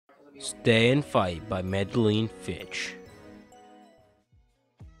Stay and Fight by Madeline Fitch.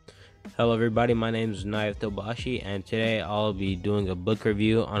 Hello everybody, my name is Naif Tobashi and today I'll be doing a book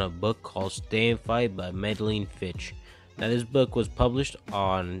review on a book called Stay and Fight by Madeline Fitch. Now this book was published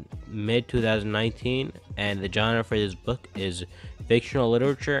on mid-2019 and the genre for this book is fictional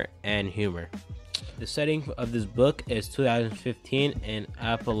literature and humor. The setting of this book is 2015 in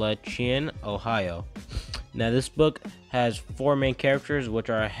Appalachian, Ohio. Now this book has four main characters, which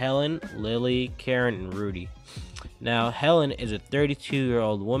are Helen, Lily, Karen, and Rudy. Now Helen is a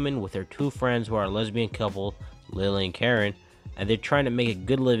 32-year-old woman with her two friends who are a lesbian couple, Lily and Karen, and they're trying to make a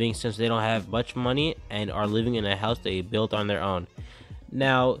good living since they don't have much money and are living in a house they built on their own.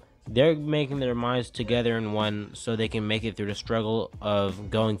 Now they're making their minds together in one so they can make it through the struggle of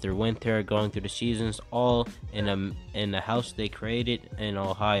going through winter, going through the seasons, all in a house they created in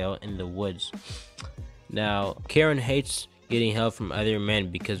Ohio in the woods. Now, Karen hates getting help from other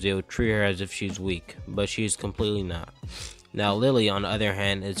men because they will treat her as if she's weak, but she's completely not. Now, Lily, on the other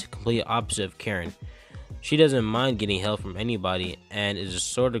hand, is the complete opposite of Karen. She doesn't mind getting help from anybody and is the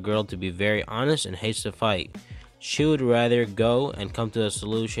sort of girl to be very honest and hates to fight. She would rather go and come to a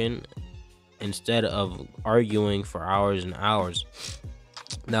solution instead of arguing for hours and hours.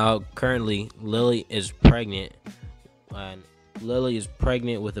 Now, currently, Lily is pregnant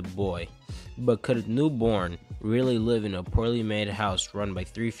with a boy. But could a newborn really live in a poorly made house run by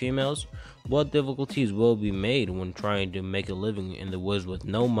three females? What difficulties will be made when trying to make a living in the woods with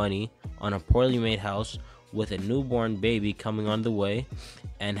no money, on a poorly made house, with a newborn baby coming on the way,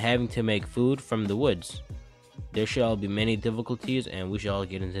 and having to make food from the woods? There shall be many difficulties, and we shall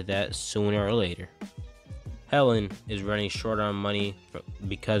get into that sooner or later. Helen is running short on money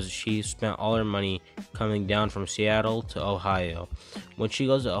because she spent all her money coming down from Seattle to Ohio. When she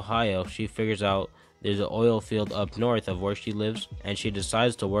goes to Ohio, she figures out there's an oil field up north of where she lives, and she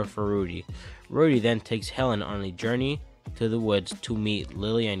decides to work for Rudy. Rudy then takes Helen on a journey to the woods to meet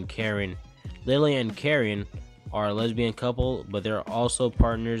Lily and Karen. Lily and Karen are a lesbian couple, but they're also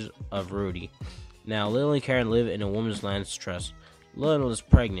partners of Rudy. Now, Lily and Karen live in a woman's land trust. Lily is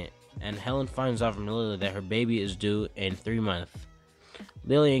pregnant, and Helen finds out from Lily that her baby is due in 3 months.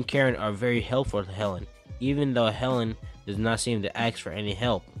 Lily and Karen are very helpful to Helen, even though Helen does not seem to ask for any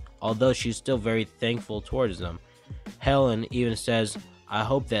help, although she's still very thankful towards them. Helen even says, "I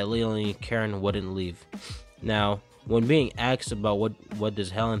hope that Lily and Karen wouldn't leave." Now, when being asked about what does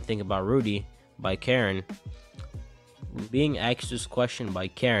Helen think about Rudy by Karen, being asked this question by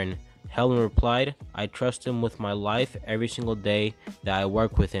Karen, Helen replied, "I trust him with my life every single day that I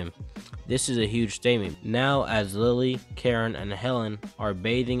work with him." This is a huge statement. Now, as Lily, Karen, and Helen are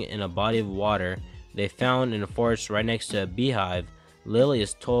bathing in a body of water they found in a forest right next to a beehive, Lily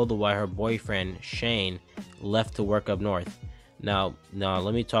is told why her boyfriend, Shane, left to work up north. Now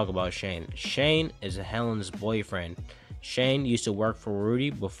let me talk about Shane. Shane is Helen's boyfriend. Shane used to work for Rudy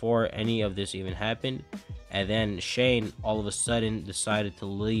before any of this even happened. And then Shane all of a sudden decided to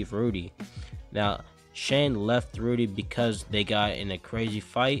leave Rudy. Now, Shane left Rudy because they got in a crazy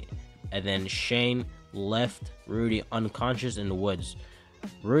fight, and then Shane left Rudy unconscious in the woods.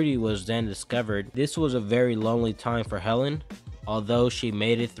 Rudy was then discovered. This was a very lonely time for Helen, although she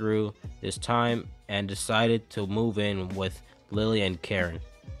made it through this time and decided to move in with Lily and Karen.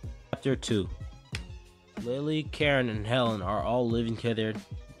 Chapter 2. Lily, Karen, and Helen are all living together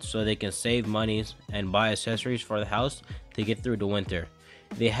so they can save money and buy accessories for the house to get through the winter.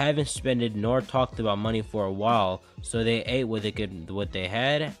 They haven't spent nor talked about money for a while, so they ate what they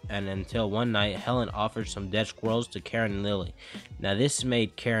had, and until one night Helen offered some dead squirrels to Karen and Lily. Now this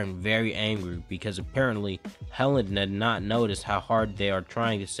made Karen very angry because apparently Helen did not notice how hard they are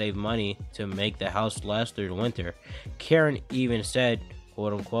trying to save money to make the house last through the winter. Karen even said,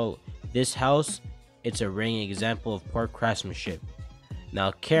 quote unquote, "This house, it's a ringing example of poor craftsmanship."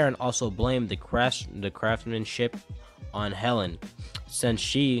 Now, Karen also blamed the craftsmanship on Helen, since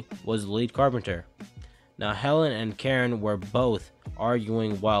she was the lead carpenter. Now, Helen and Karen were both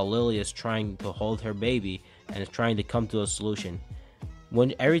arguing while Lily is trying to hold her baby and is trying to come to a solution.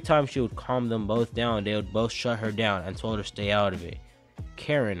 Every time she would calm them both down, they would both shut her down and told her to stay out of it.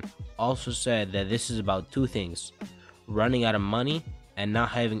 Karen also said that this is about two things: running out of money and not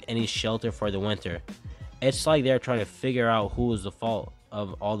having any shelter for the winter. It's like they're trying to figure out who is the fault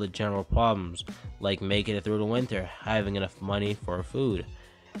of all the general problems, like making it through the winter, having enough money for food.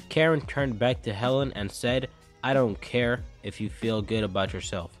 Karen turned back to Helen and said, "I don't care if you feel good about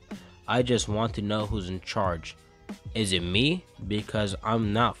yourself. I just want to know who's in charge. Is it me? Because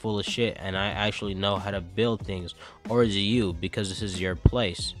I'm not full of shit and I actually know how to build things. Or is it you? Because this is your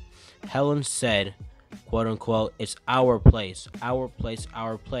place." Helen said, quote unquote, it's our place, our place,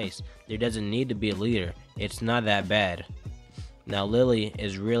 our place. There doesn't need to be a leader. It's not that bad. Now Lily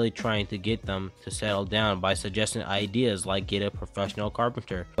is really trying to get them to settle down by suggesting ideas like get a professional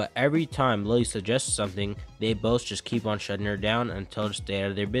carpenter. But every time Lily suggests something, they both just keep on shutting her down and tell her to stay out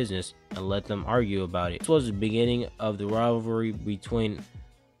of their business and let them argue about it. This was the beginning of the rivalry between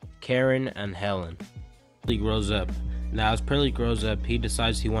Karen and Helen. Pearly grows up. Now as Pearly grows up, he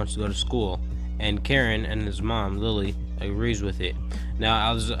decides he wants to go to school, and Karen and his mom, Lily, agrees with it.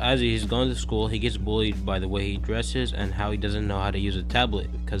 Now as he's going to school, he gets bullied by the way he dresses and how he doesn't know how to use a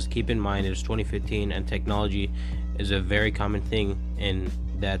tablet, because keep in mind it's 2015 and technology is a very common thing in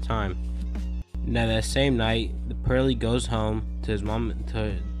that time. Now that same night, Pearly goes home to his mom,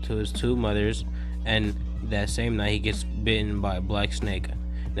 to his two mothers, and that same night he gets bitten by a black snake.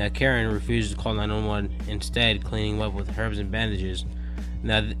 Now Karen refuses to call 911, instead cleaning him up with herbs and bandages.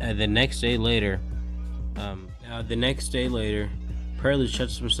 Now the next day later, Pearly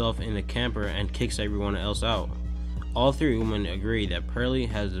shuts himself in the camper and kicks everyone else out. All three women agree that Pearly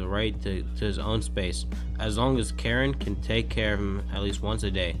has the right to his own space, as long as Karen can take care of him at least once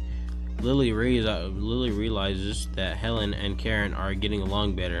a day. Lily realizes that Helen and Karen are getting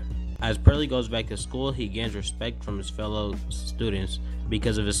along better. As Pearly goes back to school, he gains respect from his fellow students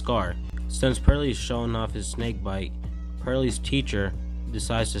because of his scar. Since Pearly is showing off his snake bite, Pearly's teacher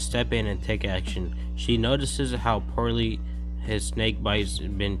decides to step in and take action. She notices how poorly his snake bites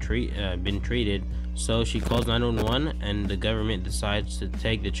been treated, so she calls 911 and the government decides to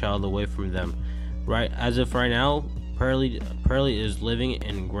take the child away from them. Right as of right now, Pearly is living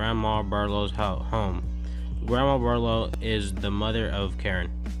in Grandma Barlow's home. Grandma Barlow is the mother of Karen.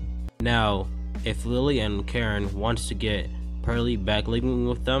 Now, if Lily and Karen wants to get Pearly back living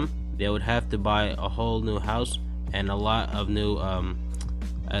with them, they would have to buy a whole new house and a lot of new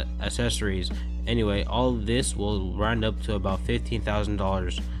accessories. Anyway, all of this will round up to about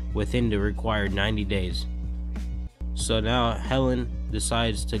 $15,000 within the required 90 days. So now Helen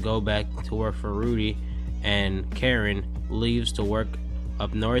decides to go back to work for Rudy, and Karen leaves to work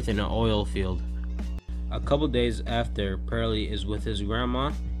up north in an oil field. A couple days after Pearly is with his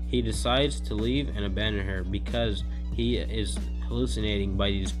grandma, he decides to leave and abandon her because he is hallucinating by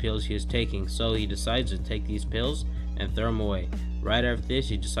these pills he is taking. So he decides to take these pills and throw them away. Right after this,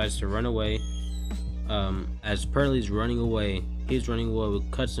 he decides to run away. As Pearly's running away, he's running away with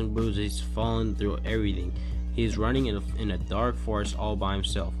cuts and bruises. He's falling through everything. He's running in a dark forest all by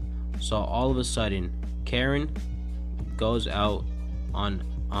himself. So all of a sudden, Karen goes out on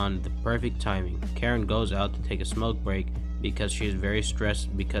the perfect timing. Karen goes out to take a smoke break because she is very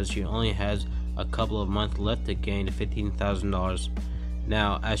stressed because she only has a couple of months left to gain the $15,000.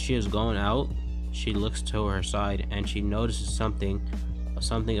 Now, as she is going out, she looks to her side and she notices something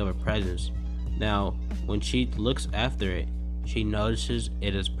of a presence. Now, when she looks after it, she notices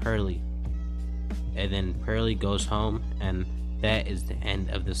it is Pearly. And then Pearly goes home, and that is the end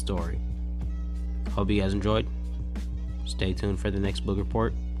of the story. Hope you guys enjoyed. Stay tuned for the next book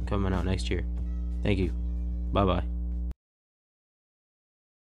report coming out next year. Thank you. Bye bye.